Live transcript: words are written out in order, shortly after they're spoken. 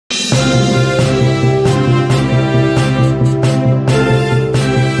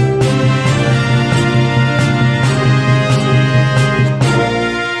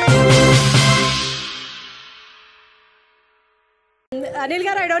Anil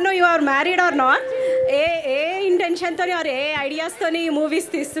garu, I don't know you are married or not. A intention తోని are A ideas తోని movies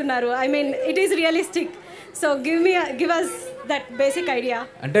తీస్తున్నారు? I mean it is realistic. So give us that basic idea.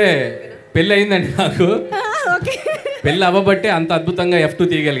 అంటే పెళ్ళి అయిందండి నాకు. Okay. పెళ్ళి అవ్వబట్టే అంత అద్భుతంగా F2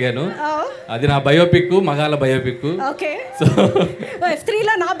 తీయగలిగాను. అది నా biopic, మగాల biopic. Okay. So F3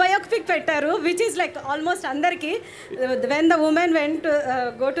 లో నా బయోపిక్ పెట్టారు, విచ్ ఇస్ లైక్ ఆల్మోస్ట్ అందరికి when the woman went to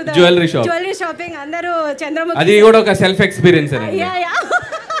go to the jewelry shopping అందరూ చంద్రముఖి. అది కూడా ఒక సెల్ఫ్ ఎక్స్పీరియన్స్ అండి.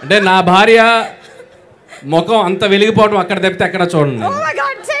 అంటే నా భార్య ముఖం అంత వెలిగిపోవడం అక్కడ తప్పితే ఎక్కడ చూడండి.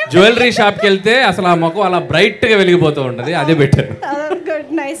 జ్యువెలరీ షాప్కి వెళ్తే అసలు ఆ ముఖం అలా బ్రైట్ గా వెలిగిపోతూ ఉంటుంది. అదే బెటర్.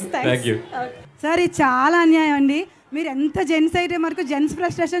 సార్ ఇది చాలా అన్యాయం అండి. మీరు ఎంత జెంట్స్ అయితే మనకు జెంట్స్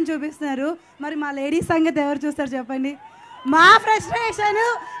ఫ్రస్ట్రేషన్ చూపిస్తున్నారు, మరి మా లేడీస్ సంగతి ఎవరు చూస్తారు చెప్పండి? మా ఫ్రస్ట్రేషన్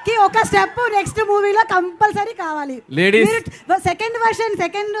కి ఒక స్టెప్ నెక్స్ట్ మూవీలో కంపల్సరీ కావాలి. సెకండ్ వర్షన్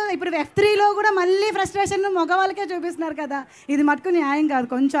ఇప్పుడు F3 లో కూడా మళ్ళీ ఫ్రస్ట్రేషన్ మగవాళ్ళకే చూపిస్తున్నారు కదా, ఇది మటుకు న్యాయం కాదు,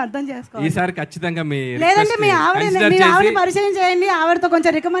 కొంచెం అర్థం చేసుకోవాలి. ఈసారి ఖచ్చితంగా లేదంటే మీ ఆవిడ పరిచయం చేయండి, ఆవిడతో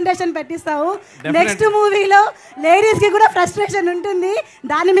కొంచెం రికమెండేషన్ పెట్టిస్తావు. నెక్స్ట్ మూవీలో లేడీస్ కి కూడా ఫ్రస్ట్రేషన్ ఉంటుంది,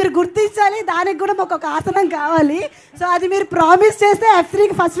 దాన్ని మీరు గుర్తించాలి, దానికి కూడా మాకు ఒక ఆసనం కావాలి. సో అది మీరు ప్రామిస్ చేస్తే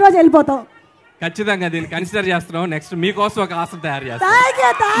F3కి ఫస్ట్ రోజు వెళ్ళిపోతాం. ఖచ్చితంగా దీన్ని కన్సిడర్ చేస్తున్నాం. నెక్స్ట్ మీకోసం ఒక ఆసనం తయారు చేస్తాం.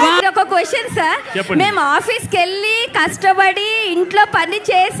 ఒక క్వశ్చన్ సార్, మేము ఆఫీస్కి వెళ్ళి కష్టపడి ఇంట్లో పని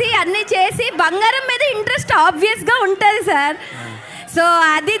చేసి అన్ని చేసి బంగారం మీద ఇంట్రెస్ట్ ఆబ్వియస్ గా ఉంటది సార్. సో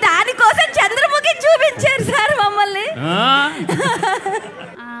అది దానికోసం చంద్రముఖి చూపించారు సార్ మమ్మల్ని.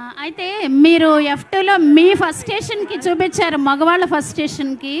 అయితే మీరు F2లో మీ ఫస్ట్ స్టేషన్కి చూపించారు, మగవాళ్ళ ఫస్ట్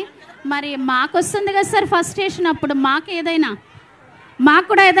స్టేషన్కి. మరి మాకు వస్తుంది కదా సార్ ఫస్ట్ స్టేషన్, అప్పుడు మాకు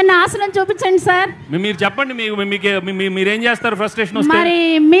కూడా ఏదైనా ఆసనం చూపించండి సార్. మీరు చెప్పండి, మీరేం చేస్తారు ఫ్రస్ట్రేషన్ వస్తే? మరి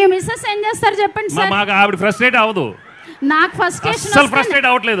మీ మిస్సెస్ ఏం చేస్తారు చెప్పండి సార్. మాకు ఆవిడ ఫ్రస్ట్రేట్ అవ్వదు. నాకు ఫస్ట్ స్టేషన్ అసలు ఫ్రస్ట్రేట్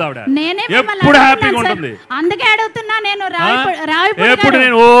అవ్వట్లేదు ఆవిడ. నేనే ఎప్పుడు హ్యాపీగా ఉంటుంది, అందుకే అడుగుతున్నా. నేను ఎప్పుడు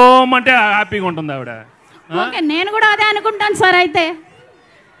నేను ఓం అంటే హ్యాపీగా ఉంటుంది ఆవిడ. ఓకే, నేను కూడా అదే అనుకుంటాను సార్. అయితే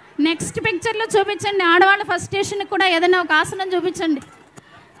నెక్స్ట్ పిక్చర్లో చూపించండి, ఆడవాళ్ళ ఫస్ట్ స్టేషన్ కూడా ఏదైనా ఒక ఆసనం చూపించండి.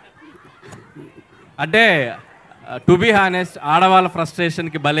 అంటే టు బీ హానెస్ట్, ఆడవాళ్ళ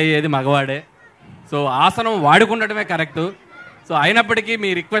ఫ్రస్ట్రేషన్కి బలయ్యేది మగవాడే. సో ఆసనం వాడుకుండటమే కరెక్ట్. సో అయినప్పటికీ మీ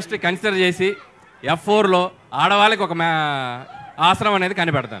రిక్వెస్ట్ కన్సిడర్ చేసి F4లో ఆడవాళ్ళకి ఒక ఆసనం అనేది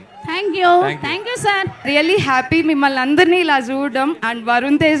కనిపెడతాను. Thank you sir. Really happy మిమ్మల్ని అందరినీ ఇలా చూడడం. అండ్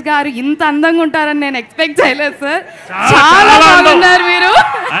వరుణ్ తేజ్ గారు ఇంత అందంగా ఉంటారని నేను ఎక్స్పెక్ట్ చేయలేదు సార్. చాలా బాగున్నారు మీరు.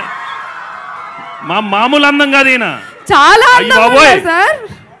 మామూలు అందం కాదు, చాలా అందంగా sir.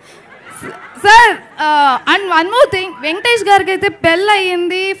 Sir and one more thing, Venkatesh గారికి అయితే పెళ్ళి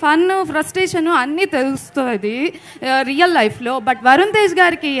అయ్యింది, ఫన్ ఫ్రస్ట్రేషన్ అన్నీ తెలుస్తుంది రియల్ లైఫ్లో. బట్ వరుణ్ తేజ్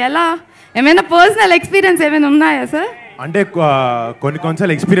గారికి ఎలా, ఏమైనా పర్సనల్ ఎక్స్పీరియన్స్ ఏమైనా ఉన్నాయా సార్? అంటే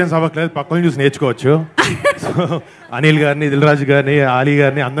కొన్నిసార్లు ఎక్స్పీరియన్స్ అవ్వట్లేదు, పక్కన చూసి నేర్చుకోవచ్చు. సో అనిల్ గారిని, దిల్ రాజు గారిని, ఆలీ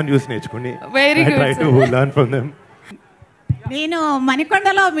గారిని అందరిని చూసి నేర్చుకుని try to learn from them. నేను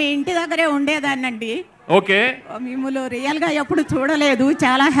మణికొండలో మీ ఇంటి దగ్గరే ఉండేదాన్నండి. ఓకే, మిమ్మల్ని రియల్ గా ఎప్పుడు చూడలేదు,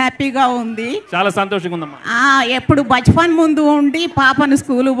 చాలా హ్యాపీగా ఉంది, చాలా సంతోషంగా ఉందమ్మా. ఎప్పుడు బచ్పన్ ముందు ఉండి పాపను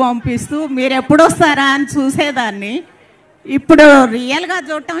స్కూల్ పంపిస్తూ మీరు ఎప్పుడు వస్తారా అని చూసేదాన్ని. ఇప్పుడు రియల్ గా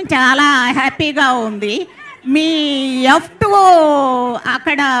చూడటం చాలా హ్యాపీగా ఉంది. మీ F2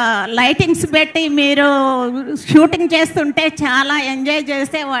 అక్కడ లైటింగ్స్ పెట్టి మీరు షూటింగ్ చేస్తుంటే చాలా ఎంజాయ్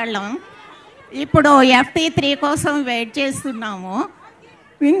చేసేవాళ్ళం. ఇప్పుడు FT3 కోసం వెయిట్ చేస్తున్నాము.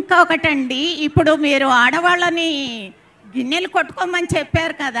 ఇంకొకటండి, ఇప్పుడు మీరు ఆడవాళ్ళని గిన్నెలు కొట్టుకోమని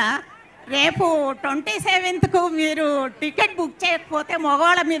చెప్పారు కదా, రేపు 27కు మీరు టికెట్ బుక్ చేయకపోతే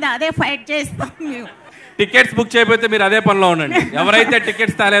మగవాళ్ళ మీద అదే ఫైట్ చేస్తాం. మేము టికెట్స్ బుక్ చేయకపోతే మీరు అదే పనిలో ఉండండి. ఎవరైతే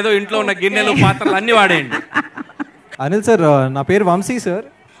టికెట్స్ తాలేదో ఇంట్లో ఉన్న గిన్నెలు పాత్రలు అన్నీ వాడేయండి. అనిల్ సార్, నా పేరు వంశీ సార్.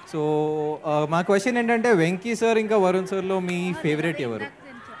 సో మా క్వశ్చన్ ఏంటంటే, వెంకీ సార్ ఇంకా వరుణ్ సార్లో మీ ఫేవరెట్ ఎవరు?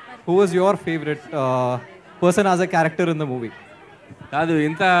 Who was your favourite person as a character in the movie? కాదు,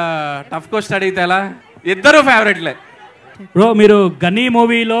 ఇంత టఫ్ క్వశ్చన్ అడిగితే ఎలా? ఇద్దరు ఫేవరెట్లే బ్రో. మీరు గనీ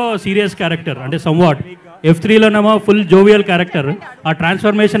మూవీలో సీరియస్ క్యారెక్టర్ అంటే సమ్వాట్, F3లోనేమో ఫుల్ జోవియల్ క్యారెక్టర్. ఆ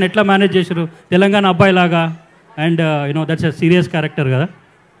ట్రాన్స్ఫర్మేషన్ ఎట్లా మేనేజ్ చేశారు తెలంగాణ అబ్బాయి లాగా? And that's a serious character కదా.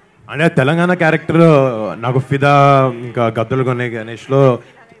 అంటే తెలంగాణ క్యారెక్టర్ నాకు ఫిదా ఇంకా గద్దలు కొనే గణేష్లో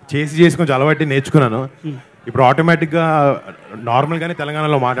చేసి కొంచెం అలవాటు నేర్చుకున్నాను. ఇప్పుడు ఆటోమేటిక్గా నార్మల్గానే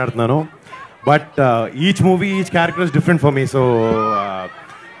తెలంగాణలో మాట్లాడుతున్నాను. But each movie, each character is different for me. So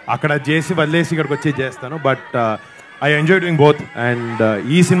అక్కడ చేసి వదిలేసి ఇక్కడికి వచ్చి చేస్తాను. But I enjoy doing both. And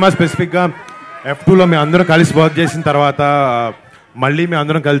ఈ సినిమా స్పెసిఫిక్గా F2లో మేము అందరూ కలిసి వర్క్ చేసిన తర్వాత మళ్ళీ మేము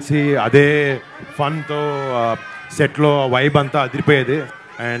అందరం కలిసి అదే ఫన్తో సెట్లో వైబ్ అంతా అదిరిపోయేది.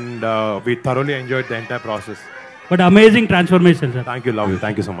 And we thoroughly enjoyed the entire process. But amazing transformation sir. Thank you, love you,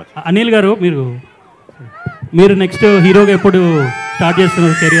 thank you so much. Anil గారు, మీరు నెక్స్ట్ హీరోగా ఎప్పుడు స్టార్ట్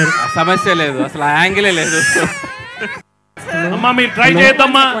చేస్తున్నారు కెరియర్? సమస్య లేదు, అసలు ఆ యాంగిలే లేదు. అమ్మా మీరు ట్రై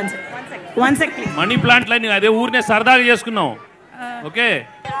చేయొద్దమ్మా. మనీ ప్లాంట్ లైన్ అదే ఊరినే సరదాగా చేసుకున్నాం. Okay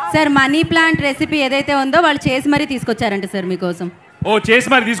sir, money plant recipe ఏదైతే ఉందో వాళ్ళు చేసి మరీ తీసుకొచ్చారంట సార్ మీకోసం. ఓ చేసి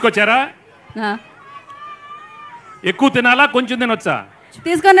మరి తీసుకొచ్చారా? ఎక్కువ తినాలా కొంచెం తినొచ్చా?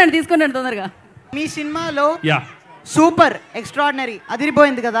 తీసుకున్నాను తొందరగా. మీ సినిమాలో యా సూపర్ ఎక్స్ట్రాడినరీ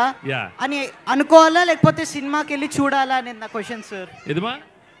అదిరిపోయింది కదా అని అనుకోవాలా లేకపోతే సినిమాకి వెళ్ళి చూడాలా అనేది నా క్వశ్చన్ సార్. ఎదుమా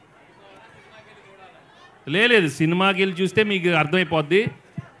లేదు, సినిమాకి వెళ్ళి చూస్తే మీకు అర్థమైపోద్ది.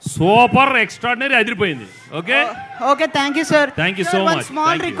 సూపర్ ఎక్స్ట్రాడినరీ అదిరిపోయింది. Okay okay, thank you sir. Thank you so much. One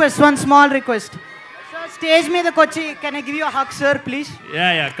small request sir, stage మీదకి వచ్చి can I give you hug sir please?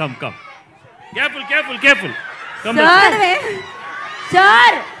 Yeah come careful.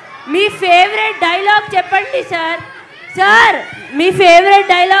 Sir me favourite dialogue చెప్పండి సార్. సార్ మీ favourite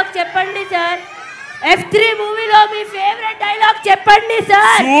dialogue చెప్పండి sir. F3 మూవీలో మీ favourite dialogue చెప్పండి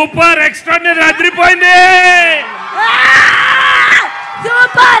sir. Super extraordinary అదిరిపోయింది.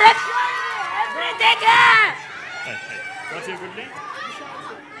 Super everything.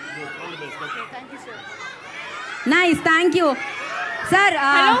 Nice, thank you sir.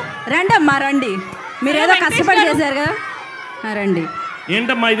 రండమ్మా రండి, మీరు ఏదో కష్టపడి చేశారు కదా, రండి.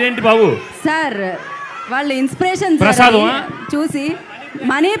 ఏంటమ్మా ఇదేంటి బాబు? సార్ వాళ్ళు ఇన్స్పిరేషన్ చూసి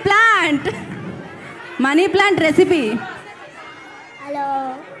మనీ ప్లాంట్ రెసిపీ. హలో,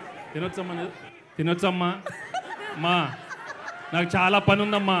 తినొచ్చమ్మా. మా నాకు చాలా పని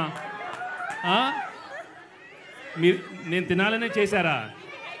ఉందమ్మా. మీరు నేను తినాలనే చేశారా?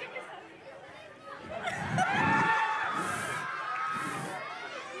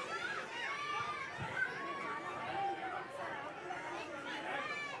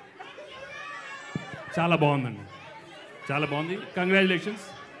 చాలా బాగుందండి, చాలా బాగుంది. Congratulations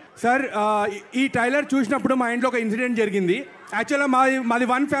sir. ఈ ట్రైలర్ చూసినప్పుడు మా ఇంట్లో ఒక ఇన్సిడెంట్ జరిగింది. యాక్చువల్గా మాది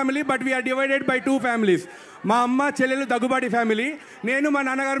one family, but we are divided by 2 families. మా అమ్మ చెల్లెలు దగ్గుబాటి ఫ్యామిలీ, నేను మా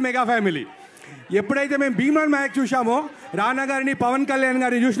నాన్నగారు మెగా ఫ్యామిలీ. ఎప్పుడైతే మేము భీమ్రాన్ నాయక్ చూసామో, రానా గారిని పవన్ కళ్యాణ్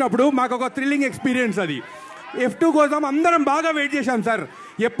గారిని చూసినప్పుడు మాకు ఒక థ్రిల్లింగ్ ఎక్స్పీరియన్స్ అది. F2 కోసం అందరం బాగా వెయిట్ చేశాం సార్.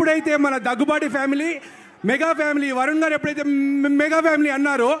 ఎప్పుడైతే మన Daggubati family mega family, Varun గారు ఎప్పుడైతే మెగా ఫ్యామిలీ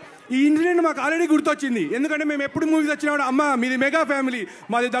అన్నారో, ఈ ఇన్సిడెంట్ మాకు ఆల్రెడీ గుర్తొచ్చింది. ఎందుకంటే మేము ఎప్పుడు మూవీస్ వచ్చినా అమ్మ మీది మెగా ఫ్యామిలీ,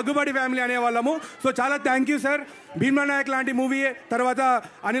 మాది దగ్గుబాటి ఫ్యామిలీ అనేవాళ్ళము. సో చాలా thank you sir. Bheemla Naik లాంటి మూవీ తర్వాత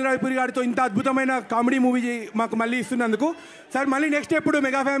అనిల్ రావిపూరి గారితో ఇంత అద్భుతమైన కామెడీ మూవీ మాకు మళ్ళీ ఇస్తున్నందుకు సార్. మళ్ళీ నెక్స్ట్ ఎప్పుడు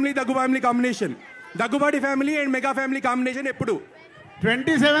మెగా ఫ్యామిలీ దగ్గు family combination, Daggubati family and mega family combination ఎప్పుడు?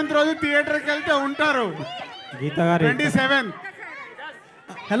 27th రోజు థియేటర్కి వెళ్తే ఉంటారు. 27th.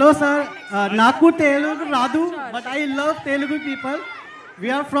 హలో సార్, నాకు తెలుగు రాదు, but I love Telugu people. We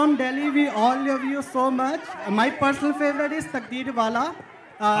are from Delhi. We all love you so much. My personal favorite is Takdeer Wala.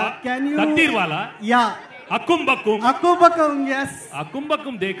 Can you? Takdeer Wala? Yeah. Akkum Bakkum. Akkum Bakkum, yes. Akkum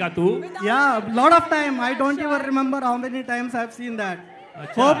Bakkum dekha tu? Yeah, lot of time. I don't even remember how many times I've seen that.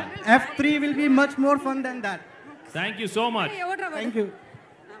 Achha. Hope F3 will be much more fun than that. Thank you so much. Thank you.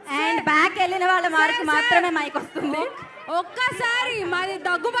 And back వెళ్ళిన వాళ్ళ mark మాత్రమే mic వస్తుంది. ఒక్కసారి మాది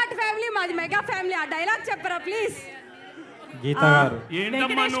Daggubati family, మాది mega family, ఆ dialogue చెప్పరా please? గీత గారు,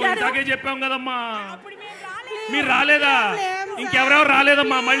 ఏంటమ్మా నువ్వు ఇందాకే చెప్పాం కదమ్మా, మీరు రాలేదా? ఇంకెవరెవరు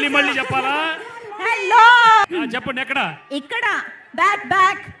రాలేదమ్మా, మళ్ళీ చెప్పాలా? హలో చెప్పండి. ఎక్కడ? ఇక్కడ. Back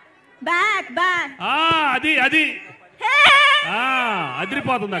back back back. అది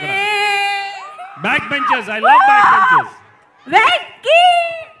అదిరిపోతుంది అక్కడ. Back benches, I love back benches. Venky.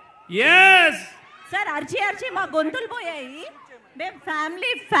 yes sir, అర్చి మా గొంతులు పోయాయి. మేము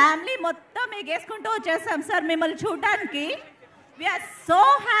ఫ్యామిలీ మొత్తం ఎగేసుకుంటూ వచ్చేసాం సార్ మిమ్మల్ని చూడడానికి. We are so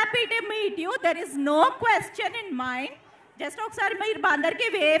happy to meet you. There is no question in mind. Just ఒకసారి మీరు అందరికీ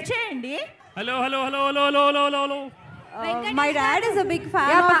వేవ్ చేయండి. Hello hello hello hello hello hello hello. My dad is a big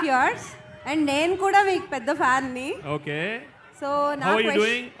fan of yours and నేను కూడా మీకు పెద్ద ఫ్యాన్ ని. Okay. So how are you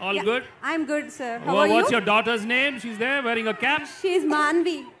doing? All good? I'm good, sir. How are you? What's your daughter's name? She's there wearing a cap. She's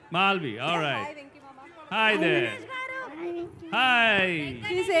Manvi. All right. Hi Venki mama. Hi there. Hi.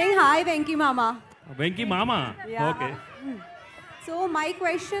 She's saying hi Venki mama. Venki mama. Yeah. Okay. So my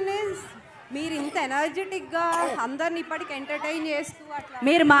question is, మీరు ఇంత energetic గా అందరిని ఇప్పటికి entertain చేస్తూ అట్లా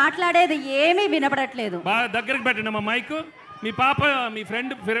మీరు మాట్లాడేది ఏమీ వినపడట్లేదు. బాగా దగ్గరికి పెట్టండి మా మైక్. మీ పాప మీ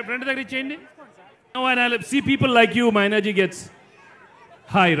ఫ్రెండ్ దగ్గర ఇచ్చేయండి. When I see people like you, my energy gets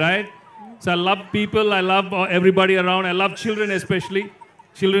high, right? So I love people, I love everybody around. I love children especially.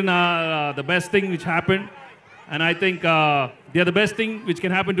 Children are the best thing which happened. And I think they are the best thing which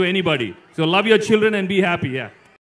can happen to anybody. So love your children and be happy. Yeah.